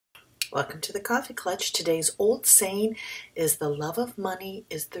Welcome to the Coffee Clutch. Today's old saying is the love of money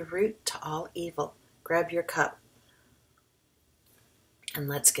is the root to all evil. Grab your cup and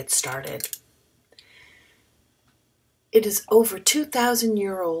let's get started. It is over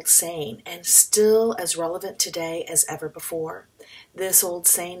 2,000-year-old saying and still as relevant today as ever before. This old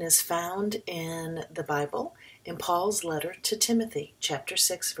saying is found in the Bible in Paul's letter to Timothy, chapter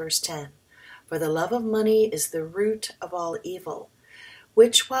 6, verse 10. For the love of money is the root of all evil,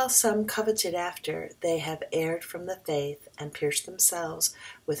 which while some coveted after, they have erred from the faith and pierced themselves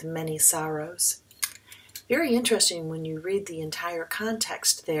with many sorrows. Very interesting when you read the entire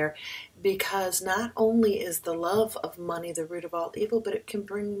context there, because not only is the love of money the root of all evil, but it can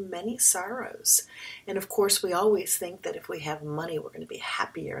bring many sorrows. And of course, we always think that if we have money, we're going to be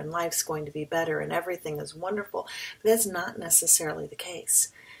happier and life's going to be better and everything is wonderful. But that's not necessarily the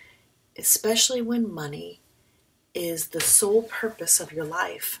case, especially when money is the sole purpose of your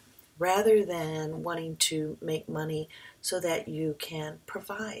life, rather than wanting to make money so that you can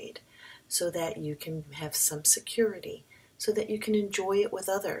provide, so that you can have some security, so that you can enjoy it with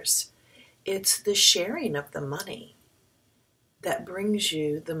others. It's the sharing of the money that brings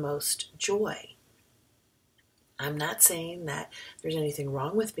you the most joy. I'm not saying that there's anything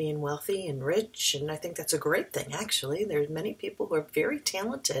wrong with being wealthy and rich, and I think that's a great thing, actually. There's many people who are very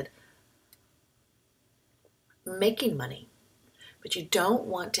talented making money, but you don't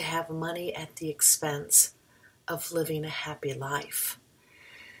want to have money at the expense of living a happy life.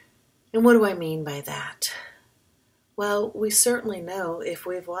 And what do I mean by that? Well, we certainly know if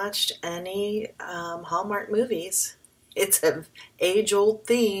we've watched any Hallmark movies, it's an age-old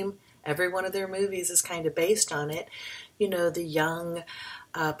theme. Every one of their movies is kind of based on it. You know, the young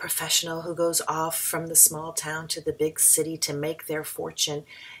professional who goes off from the small town to the big city to make their fortune,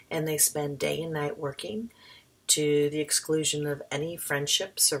 and they spend day and night working to the exclusion of any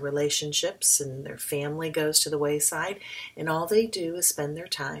friendships or relationships, and their family goes to the wayside, and all they do is spend their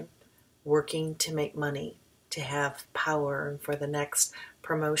time working to make money, to have power, and for the next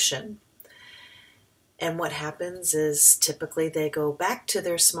promotion. And what happens is typically they go back to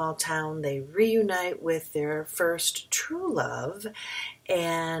their small town, they reunite with their first true love,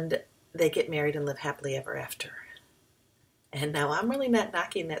 and they get married and live happily ever after. And now I'm really not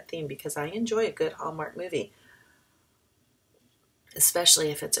knocking that theme, because I enjoy a good Hallmark movie, especially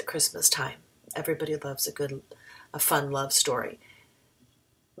if it's at Christmas time. Everybody loves a fun love story.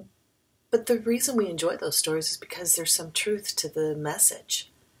 But the reason we enjoy those stories is because there's some truth to the message.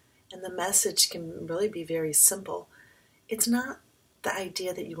 And the message can really be very simple. It's not the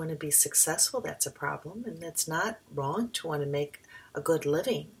idea that you want to be successful that's a problem, and it's not wrong to want to make a good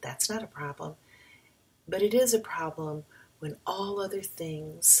living. That's not a problem. But it is a problem when all other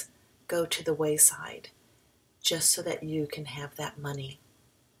things go to the wayside just so that you can have that money.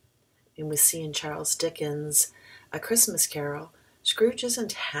 And we see in Charles Dickens' A Christmas Carol, Scrooge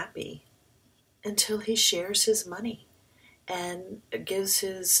isn't happy until he shares his money and gives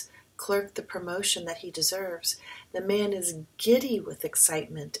his clerk the promotion that he deserves. The man is giddy with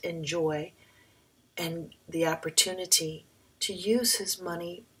excitement and joy and the opportunity to use his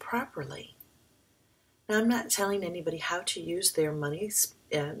money properly. Now, I'm not telling anybody how to use their money,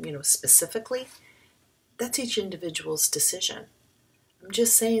 specifically. That's each individual's decision. I'm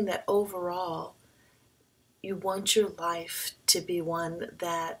just saying that overall, you want your life to be one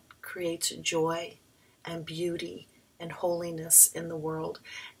that creates joy and beauty and holiness in the world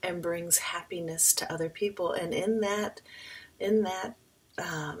and brings happiness to other people. And in that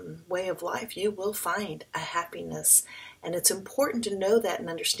way of life, you will find a happiness. And it's important to know that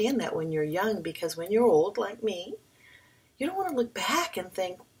and understand that when you're young, because when you're old, like me, you don't want to look back and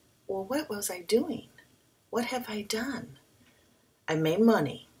think, well, what was I doing? What have I done? I made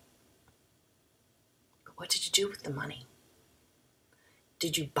money. But what did you do with the money?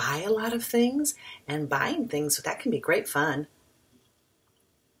 Did you buy a lot of things? And buying things, that can be great fun.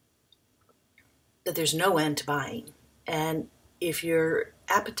 But there's no end to buying. And if your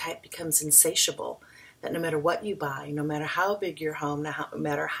appetite becomes insatiable, that no matter what you buy, no matter how big your home, no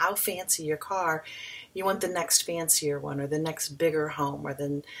matter how fancy your car, you want the next fancier one, or the next bigger home, or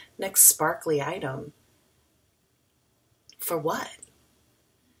the next sparkly item. For what?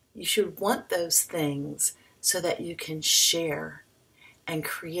 You should want those things so that you can share and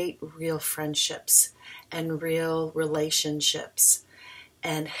create real friendships and real relationships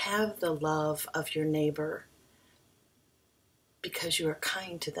and have the love of your neighbor because you are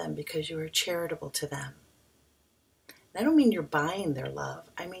kind to them, because you are charitable to them. And I don't mean you're buying their love.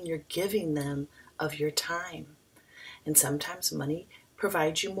 I mean you're giving them of your time. And sometimes money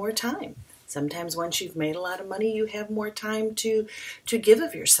provides you more time. Sometimes once you've made a lot of money, you have more time to give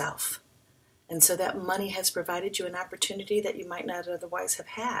of yourself. And so that money has provided you an opportunity that you might not otherwise have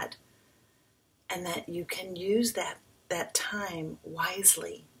had. And that you can use that time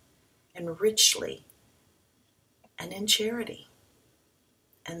wisely and richly and in charity.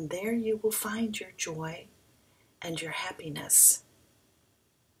 And there you will find your joy and your happiness.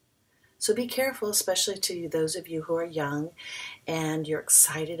 So be careful, especially to those of you who are young and you're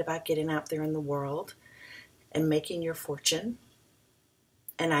excited about getting out there in the world and making your fortune.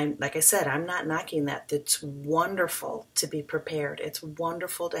 And like I said, I'm not knocking that. It's wonderful to be prepared. It's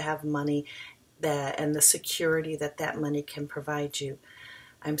wonderful to have money and the security that money can provide you.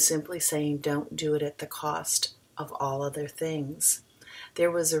 I'm simply saying don't do it at the cost of all other things. There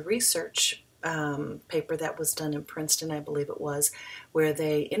was a research paper that was done in Princeton, I believe it was, where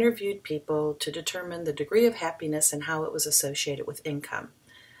they interviewed people to determine the degree of happiness and how it was associated with income.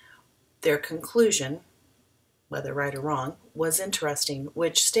 Their conclusion, whether right or wrong, was interesting,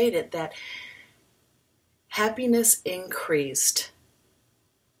 which stated that happiness increased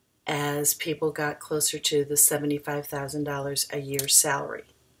as people got closer to the $75,000 a year salary.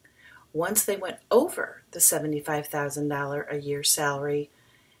 Once they went over the $75,000 a year salary,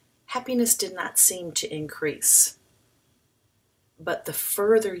 happiness did not seem to increase. But the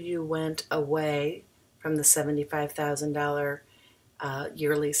further you went away from the $75,000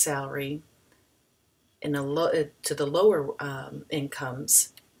 yearly salary to the lower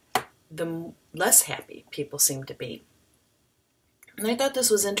incomes, the less happy people seem to be. And I thought this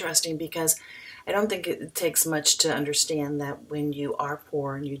was interesting because I don't think it takes much to understand that when you are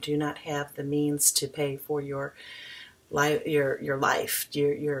poor and you do not have the means to pay for your life,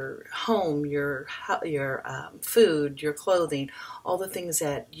 your home, your food, your clothing, all the things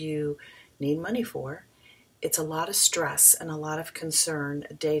that you need money for, it's a lot of stress and a lot of concern,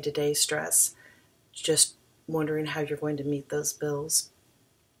 day-to-day stress, just wondering how you're going to meet those bills.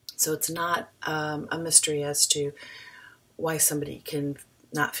 So it's not a mystery as to why somebody can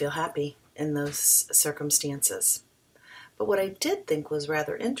not feel happy in those circumstances. But what I did think was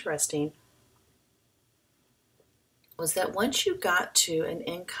rather interesting was that once you got to an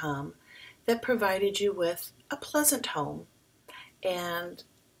income that provided you with a pleasant home and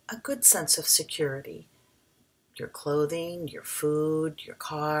a good sense of security, your clothing, your food, your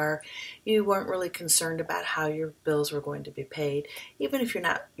car, you weren't really concerned about how your bills were going to be paid. Even if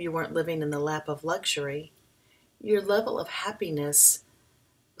you weren't living in the lap of luxury, your level of happiness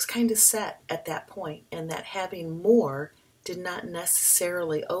was kind of set at that point, and that having more did not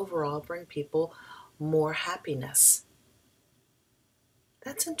necessarily overall bring people more happiness.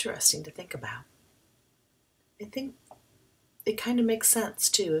 That's interesting to think about. I think it kind of makes sense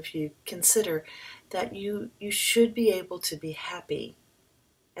too if you consider that you should be able to be happy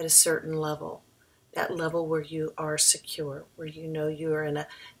at a certain level, that level where you are secure, where you know you are in a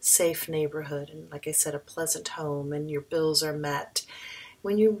safe neighborhood and, like I said, a pleasant home and your bills are met.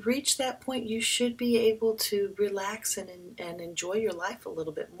 When you reach that point, you should be able to relax and enjoy your life a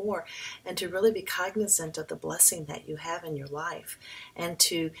little bit more, and to really be cognizant of the blessing that you have in your life, and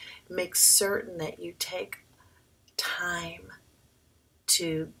to make certain that you take time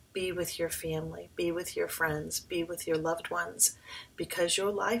to be with your family, be with your friends, be with your loved ones, because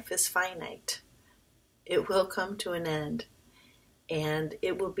your life is finite. It will come to an end. And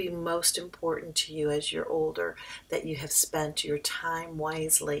it will be most important to you as you're older that you have spent your time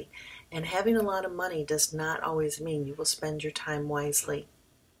wisely. And having a lot of money does not always mean you will spend your time wisely.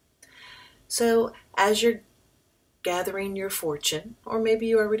 So as you're gathering your fortune, or maybe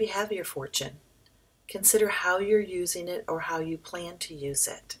you already have your fortune, consider how you're using it or how you plan to use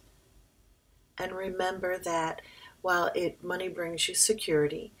it. And remember that while money brings you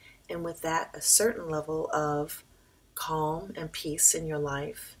security, and with that a certain level of calm and peace in your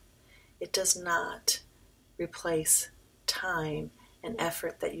life, it does not replace time and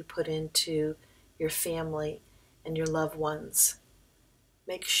effort that you put into your family and your loved ones.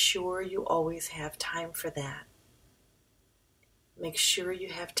 Make sure you always have time for that. Make sure you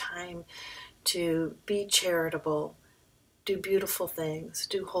have time to be charitable, do beautiful things,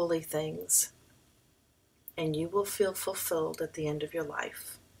 do holy things, and you will feel fulfilled at the end of your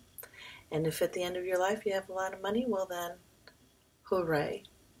life. And if at the end of your life you have a lot of money, well then, hooray.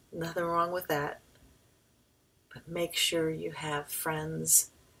 Nothing wrong with that. But make sure you have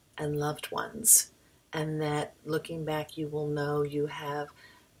friends and loved ones, and that looking back you will know you have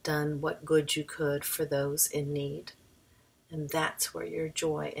done what good you could for those in need. And that's where your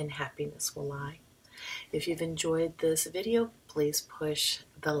joy and happiness will lie. If you've enjoyed this video, please push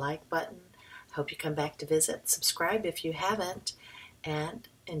the like button. Hope you come back to visit. Subscribe if you haven't, and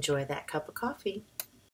enjoy that cup of coffee.